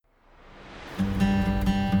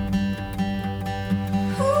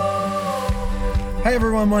Hey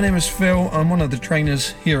everyone, my name is Phil. I'm one of the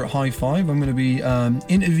trainers here at High Five. I'm going to be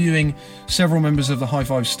interviewing several members of the High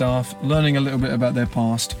Five staff, learning a little bit about their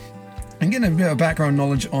past, and getting a bit of background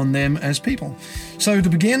knowledge on them as people. So to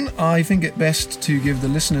begin, I think it best to give the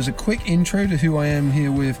listeners a quick intro to who I am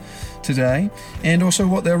here with today, and also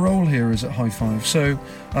what their role here is at High Five. So,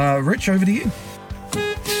 Rich, over to you.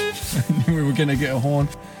 I knew we were going to get a horn.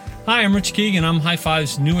 Hi, I'm Rich Keegan. I'm High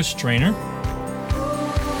Five's newest trainer.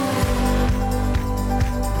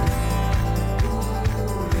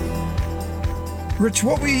 Rich,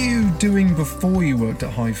 what were you doing before you worked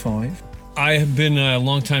at High Five? I have been a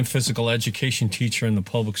longtime physical education teacher in the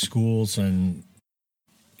public schools and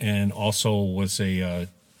also was a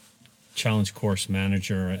challenge course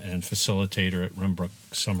manager and facilitator at Rembrook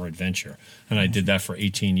Summer Adventure. And I did that for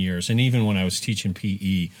 18 years. And even when I was teaching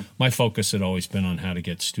PE, my focus had always been on how to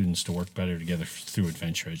get students to work better together through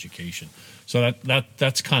adventure education. So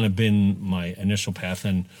that's kind of been my initial path.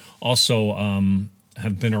 And also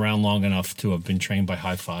have been around long enough to have been trained by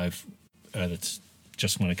High Five. That's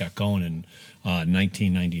just when it got going in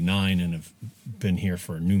 1999, and have been here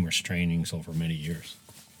for numerous trainings over many years.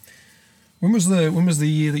 When was the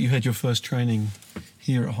year that you had your first training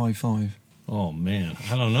here at High Five? Oh man,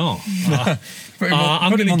 I don't know.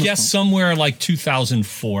 I'm going to guess somewhere like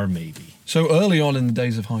 2004, maybe. So early on in the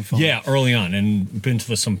days of High Five. Yeah, early on, and been to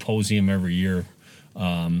the symposium every year.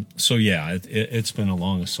 So yeah, it's been a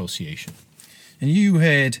long association. And you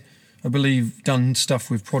had, I believe, done stuff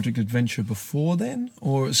with Project Adventure before then,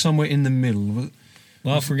 or somewhere in the middle?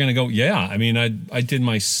 Well, if we're going to go, yeah. I mean, I did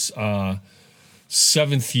my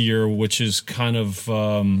seventh year, which is kind of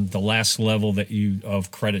the last level of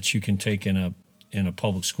credits you can take in a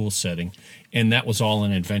public school setting, and that was all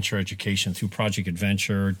in adventure education through Project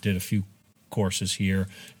Adventure. Did a few courses here,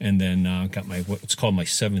 and then got what's called my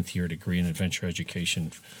seventh year degree in adventure education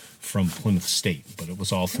from Plymouth State. But it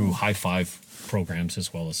was all through High Five programs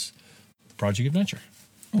as well as Project Adventure.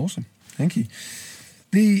 Awesome. Thank you.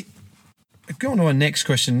 Going to our next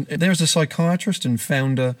question. There's a psychiatrist and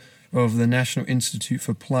founder of the National Institute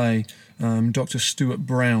for Play, Dr. Stuart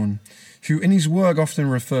Brown, who in his work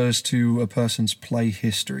often refers to a person's play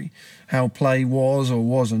history, how play was or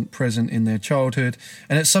wasn't present in their childhood,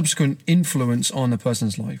 and its subsequent influence on a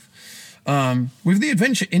person's life. With the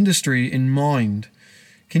adventure industry in mind,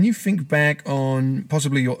 can you think back on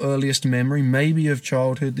possibly your earliest memory, maybe of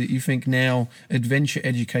childhood, that you think now adventure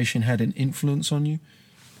education had an influence on you?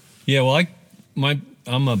 Yeah, well,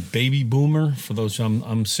 I'm a baby boomer. For those,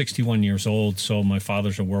 I'm 61 years old, so my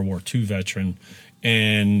father's a World War II veteran,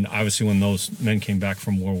 and obviously when those men came back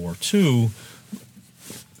from World War II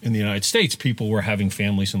in the United States, people were having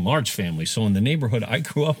families and large families. So in the neighborhood I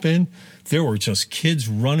grew up in, there were just kids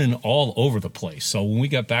running all over the place. So when we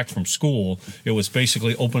got back from school, it was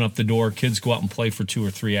basically open up the door, kids go out and play for 2 or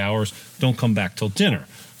 3 hours, don't come back till dinner.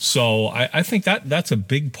 So I think that's a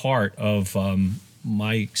big part of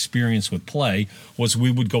my experience with play was we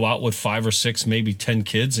would go out with 5 or 6, maybe 10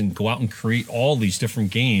 kids and go out and create all these different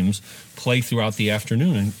games, play throughout the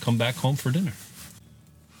afternoon, and come back home for dinner.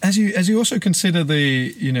 As you also consider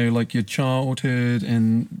like your childhood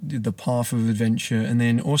and the path of adventure, and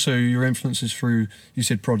then also your influences through, you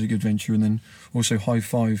said Project Adventure, and then also High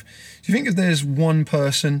Five, do you think if there's one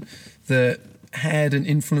person that had an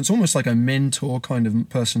influence, almost like a mentor kind of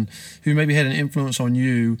person, who maybe had an influence on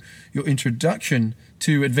your introduction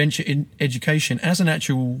to adventure in education as an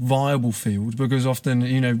actual viable field? Because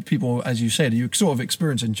often, people, as you said, you sort of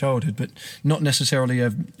experience in childhood, but not necessarily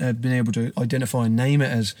have been able to identify and name it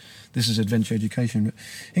as this is adventure education. But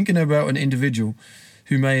thinking about an individual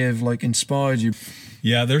who may have inspired you.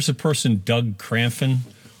 Yeah, there's a person, Doug Cranfin,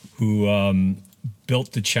 who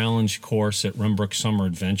built the challenge course at Rembrook Summer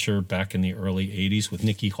Adventure back in the early 80s with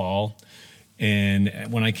Nikki Hall. And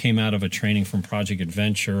when I came out of a training from Project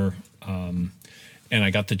Adventure, and I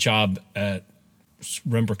got the job at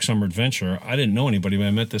Rembrook Summer Adventure, I didn't know anybody, but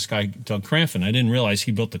I met this guy, Doug Cranfin. I didn't realize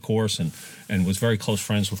he built the course and was very close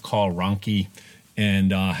friends with Carl Ronke,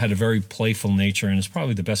 and had a very playful nature, and is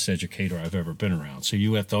probably the best educator I've ever been around. So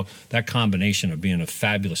you have that combination of being a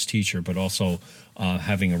fabulous teacher, but also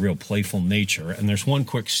having a real playful nature. And there's one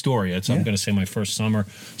quick story. I'm going to say my first summer,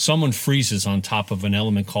 someone freezes on top of an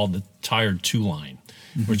element called the tired two line,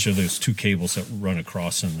 which are those two cables that run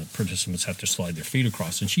across, and the participants have to slide their feet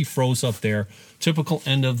across. And she froze up there, typical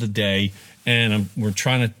end of the day, and we're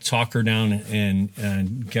trying to talk her down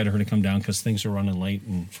and get her to come down because things are running late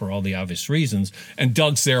and for all the obvious reasons. And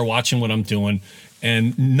Doug's there watching what I'm doing,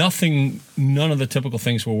 and none of the typical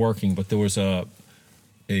things were working, but there was a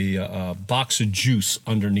box of juice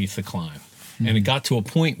underneath the climb. And it got to a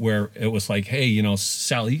point where it was like, hey, you know,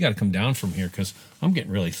 Sally, you got to come down from here because I'm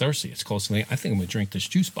getting really thirsty. It's close to me. I think I'm going to drink this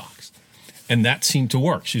juice box. And that seemed to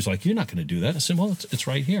work. She's like, you're not going to do that. I said, well, it's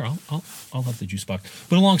right here. I'll have the juice box.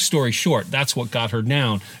 But a long story short, that's what got her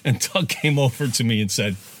down. And Doug came over to me and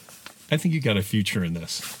said, I think you got a future in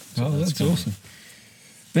this. So that's awesome.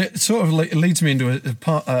 It sort of leads me into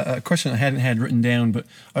a question I hadn't had written down, but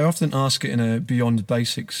I often ask it in a Beyond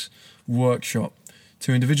Basics workshop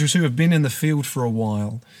to individuals who have been in the field for a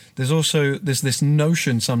while. There's this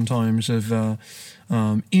notion sometimes of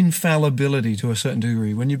infallibility to a certain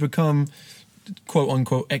degree. When you become quote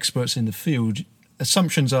unquote experts in the field,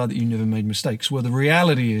 assumptions are that you never made mistakes. Well, the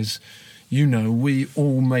reality is, you know, we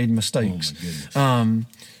all made mistakes. Oh my goodness.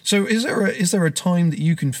 So is there a time that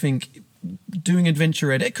you can think doing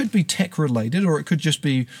adventure ed, it could be tech related or it could just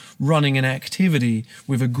be running an activity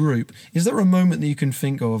with a group. Is there a moment that you can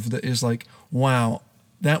think of that is like, wow,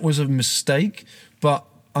 that was a mistake, but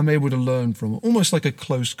I'm able to learn from it, almost like a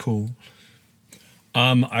close call?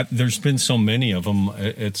 There's been so many of them.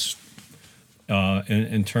 It's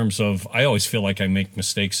in terms of, I always feel like I make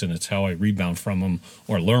mistakes and it's how I rebound from them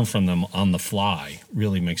or learn from them on the fly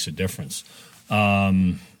really makes a difference.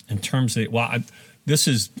 In terms of,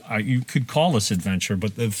 you could call this adventure,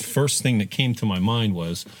 but the first thing that came to my mind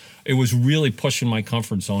was it was really pushing my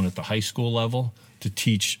comfort zone at the high school level to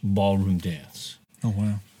teach ballroom dance. Oh,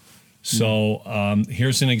 wow. So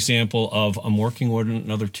here's an example of I'm working with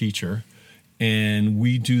another teacher, and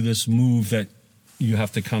we do this move that you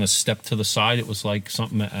have to kind of step to the side. It was like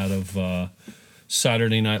something out of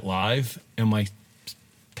Saturday Night Live, and my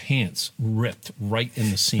pants ripped right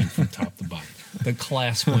in the seam from top to bottom. The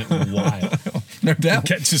class went wild. No doubt.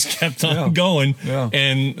 It just kept on going. Yeah.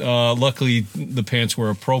 And luckily, the pants were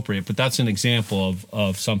appropriate. But that's an example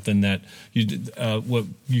of something that what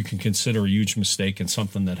you can consider a huge mistake and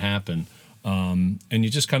something that happened. And you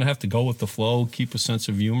just kind of have to go with the flow, keep a sense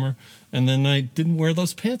of humor. And then I didn't wear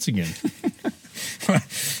those pants again.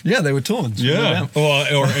 Yeah, they were torn. Yeah,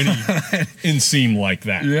 or any inseam like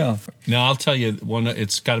that. Yeah. Now, I'll tell you,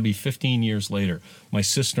 it's got to be 15 years later. My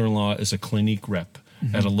sister-in-law is a Clinique rep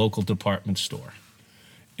at a local department store.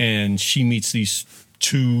 And she meets these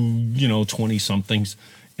two, 20-somethings,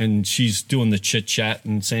 and she's doing the chit-chat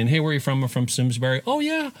and saying, hey, where are you from? I'm from Simsbury. Oh,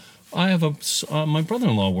 yeah, I have my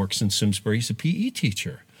brother-in-law works in Simsbury. He's a PE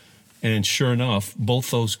teacher. And sure enough, both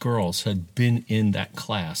those girls had been in that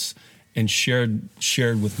class and shared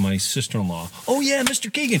with my sister-in-law. Oh, yeah,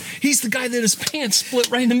 Mr. Keegan, he's the guy that his pants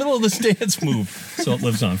split right in the middle of this dance move. So it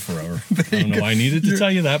lives on forever. I don't know why I needed to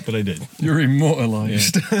tell you that, but I did. You're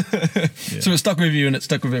immortalized. Yeah. So it stuck with you and it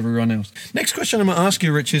stuck with everyone else. Next question I'm going to ask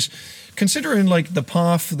you, Rich, is considering like the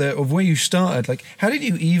path of where you started, like how did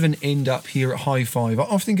you even end up here at High Five? I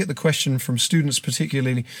often get the question from students,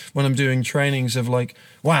 particularly when I'm doing trainings, of like,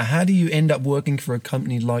 wow, how do you end up working for a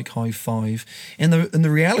company like High Five? And the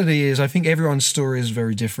reality is, I think everyone's story is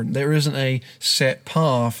very different. There isn't a set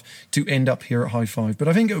path to end up here at High Five, but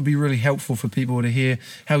I think it would be really helpful for people to hear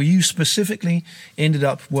how you specifically ended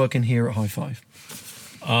up working here at High Five.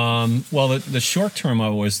 Well, the short term being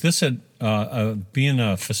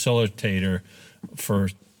a facilitator for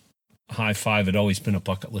High Five had always been a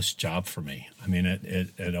bucket list job for me. I mean, it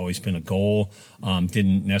had always been a goal.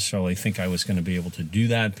 Didn't necessarily think I was going to be able to do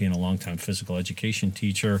that, being a longtime physical education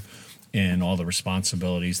teacher and all the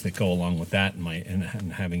responsibilities that go along with that and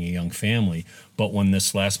having a young family. But when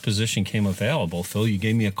this last position came available, Phil, you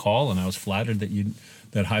gave me a call, and I was flattered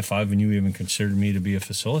that High Five and you even considered me to be a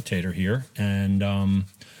facilitator here. And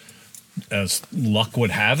as luck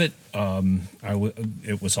would have it,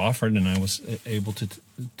 it was offered, and I was able to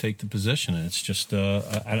take the position. And it's just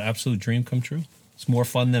an absolute dream come true. It's more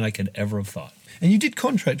fun than I could ever have thought. And you did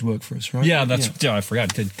contract work for us, right? Yeah, I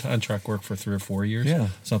forgot. Did contract work for 3 or 4 years. Yeah.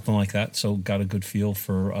 Something like that. So got a good feel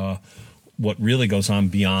for what really goes on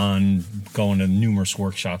beyond going to numerous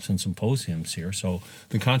workshops and symposiums here. So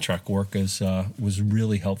the contract work was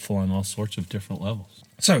really helpful on all sorts of different levels.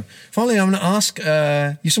 So finally, I'm going to ask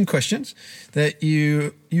you some questions that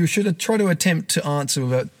you should try to attempt to answer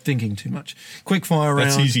without thinking too much. Quick fire round.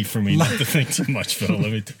 That's easy for me not to think too much, Phil,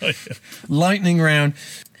 let me tell you. Lightning round.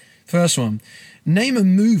 First one. Name a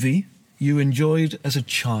movie you enjoyed as a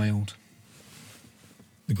child.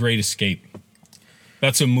 The Great Escape.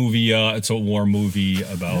 That's a movie. It's a war movie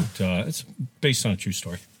about. It's based on a true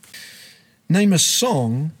story. Name a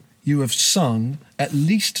song you have sung at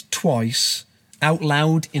least twice out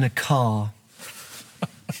loud in a car.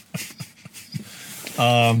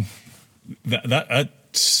 That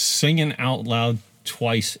singing out loud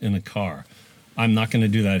twice in a car. I'm not going to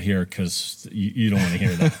do that here because you don't want to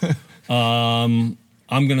hear that.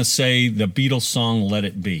 I'm going to say the Beatles song, Let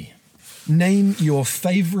It Be. Name your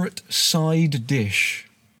favorite side dish.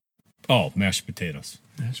 Oh, mashed potatoes.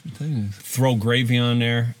 Mashed potatoes. Throw gravy on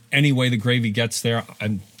there. Any way the gravy gets there.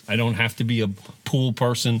 I don't have to be a pool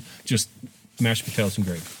person. Just mashed potatoes and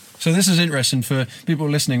gravy. So this is interesting for people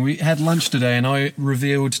listening. We had lunch today, and I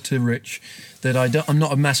revealed to Rich that I'm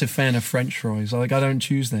not a massive fan of French fries. I don't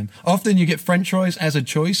choose them. Often you get French fries as a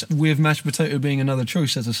choice, with mashed potato being another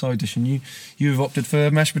choice as a side dish, and you've opted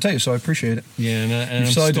for mashed potatoes, so I appreciate it. Yeah, and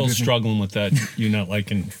I'm still struggling with that. You not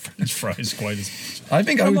liking French fries quite as much.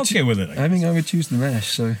 I'm okay with it. I think I would choose the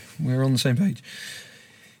mash, so we're on the same page.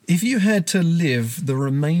 If you had to live the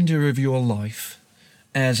remainder of your life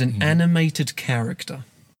as an animated character,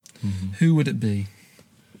 who would it be?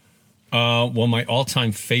 Well, my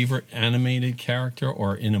all-time favorite animated character,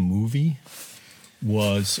 or in a movie,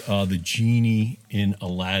 was the genie in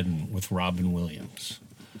Aladdin with Robin Williams.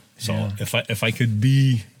 So Yeah. if I could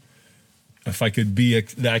be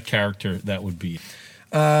that character, that would be.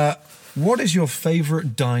 What is your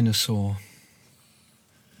favorite dinosaur?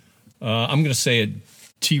 I'm going to say a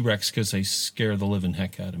T-Rex because they scare the living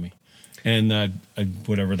heck out of me. And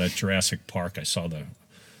whatever that Jurassic Park, I saw the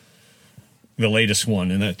latest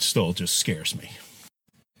one, and that still just scares me.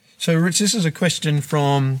 So, Rich, this is a question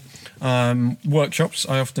from workshops.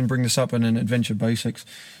 I often bring this up in an Adventure Basics,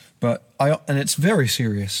 and it's very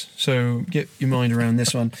serious. So get your mind around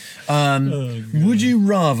this one. Would you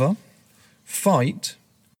rather fight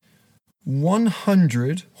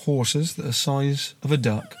 100 horses that are the size of a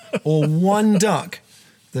duck, or one duck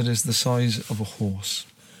that is the size of a horse?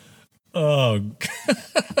 Oh,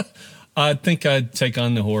 I think I'd take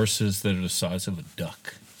on the horses that are the size of a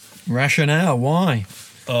duck. Rationale, why?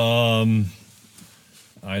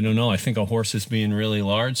 I don't know. I think a horse is being really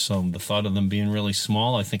large, so the thought of them being really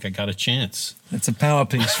small, I think I got a chance. It's a power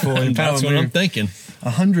piece for you. That's what I'm thinking.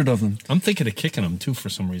 100 of them. I'm thinking of kicking them, too, for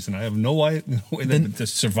some reason. I have no way to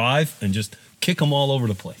survive and just kick them all over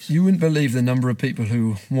the place. You wouldn't believe the number of people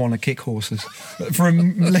who want to kick horses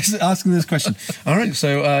from asking this question. All right,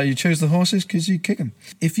 so you chose the horses because you kick them.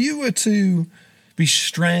 If you were to be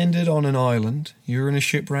stranded on an island, you're in a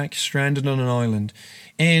shipwreck, stranded on an island,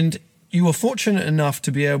 and you were fortunate enough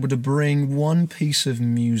to be able to bring one piece of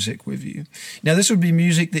music with you. Now, this would be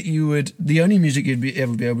music that the only music you'd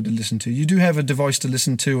ever be able to listen to. You do have a device to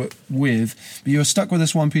listen to it with, but you're stuck with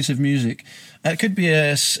this one piece of music. It could be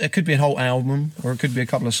a whole album, or it could be a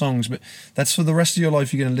couple of songs, but that's for the rest of your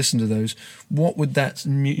life. You're going to listen to those. What would that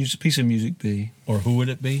piece of music be? Or who would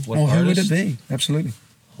it be? Who would it be? Absolutely.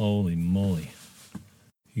 Holy moly.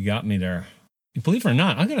 You got me there. Believe it or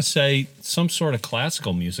not, I'm going to say some sort of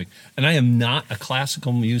classical music. And I am not a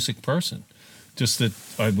classical music person. Just that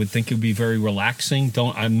I would think it would be very relaxing.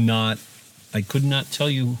 I could not tell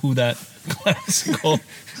you who that classical,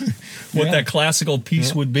 that classical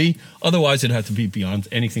piece would be. Otherwise, it'd have to be Beyonce.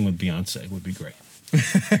 Anything with Beyonce would be great.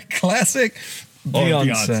 Classic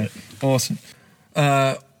Beyonce. Awesome.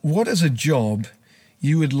 What is a job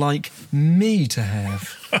you would like me to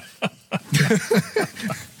have?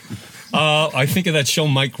 I think of that show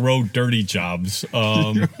Mike Rowe, Dirty Jobs.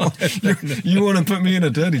 You want to put me in a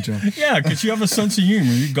dirty job? Yeah, because you have a sense of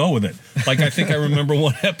humor. You go with it. Like, I think I remember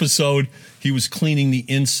one episode, he was cleaning the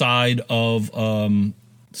inside of, I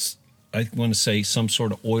want to say, some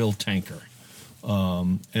sort of oil tanker.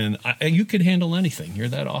 And you could handle anything. You're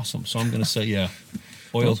that awesome. So I'm going to say,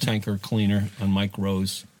 oil tanker cleaner on Mike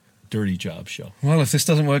Rowe's Dirty Job show. Well, if this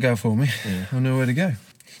doesn't work out for me, I'll know where to go.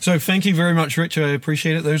 So thank you very much, Rich. I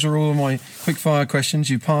appreciate it. Those are all my quick-fire questions.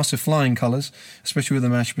 You passed with flying colours, especially with the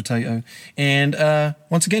mashed potato. And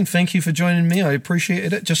once again, thank you for joining me. I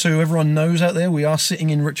appreciated it. Just so everyone knows out there, we are sitting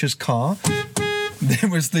in Rich's car. There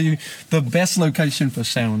was the best location for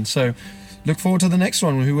sound. So look forward to the next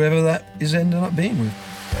one, whoever that is ending up being with.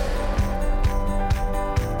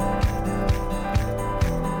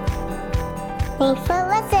 Thanks for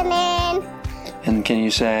listening. And can you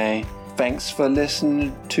say, thanks for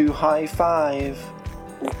listening to High Five?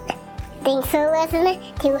 Thanks for listening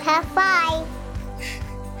to High Five.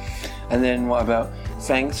 And then what about,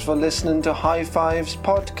 thanks for listening to High Five's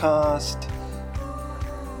podcast?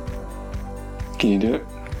 Can you do it?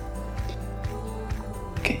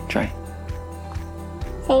 Okay, try.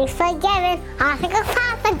 Thanks for giving Oscar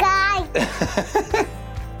Papa Guy.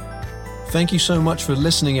 Thank you so much for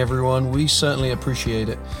listening, everyone. We certainly appreciate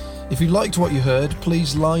it. If you liked what you heard,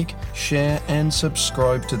 please like, share, and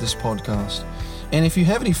subscribe to this podcast. And if you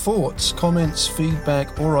have any thoughts, comments,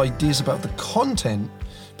 feedback, or ideas about the content,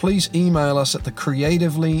 please email us at the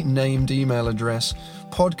creatively named email address,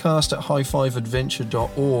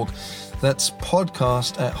 podcast@highfiveadventure.org. That's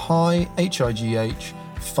podcast@high, H-I-G-H,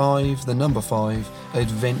 5, the number 5,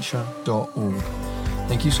 adventure.org.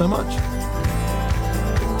 Thank you so much.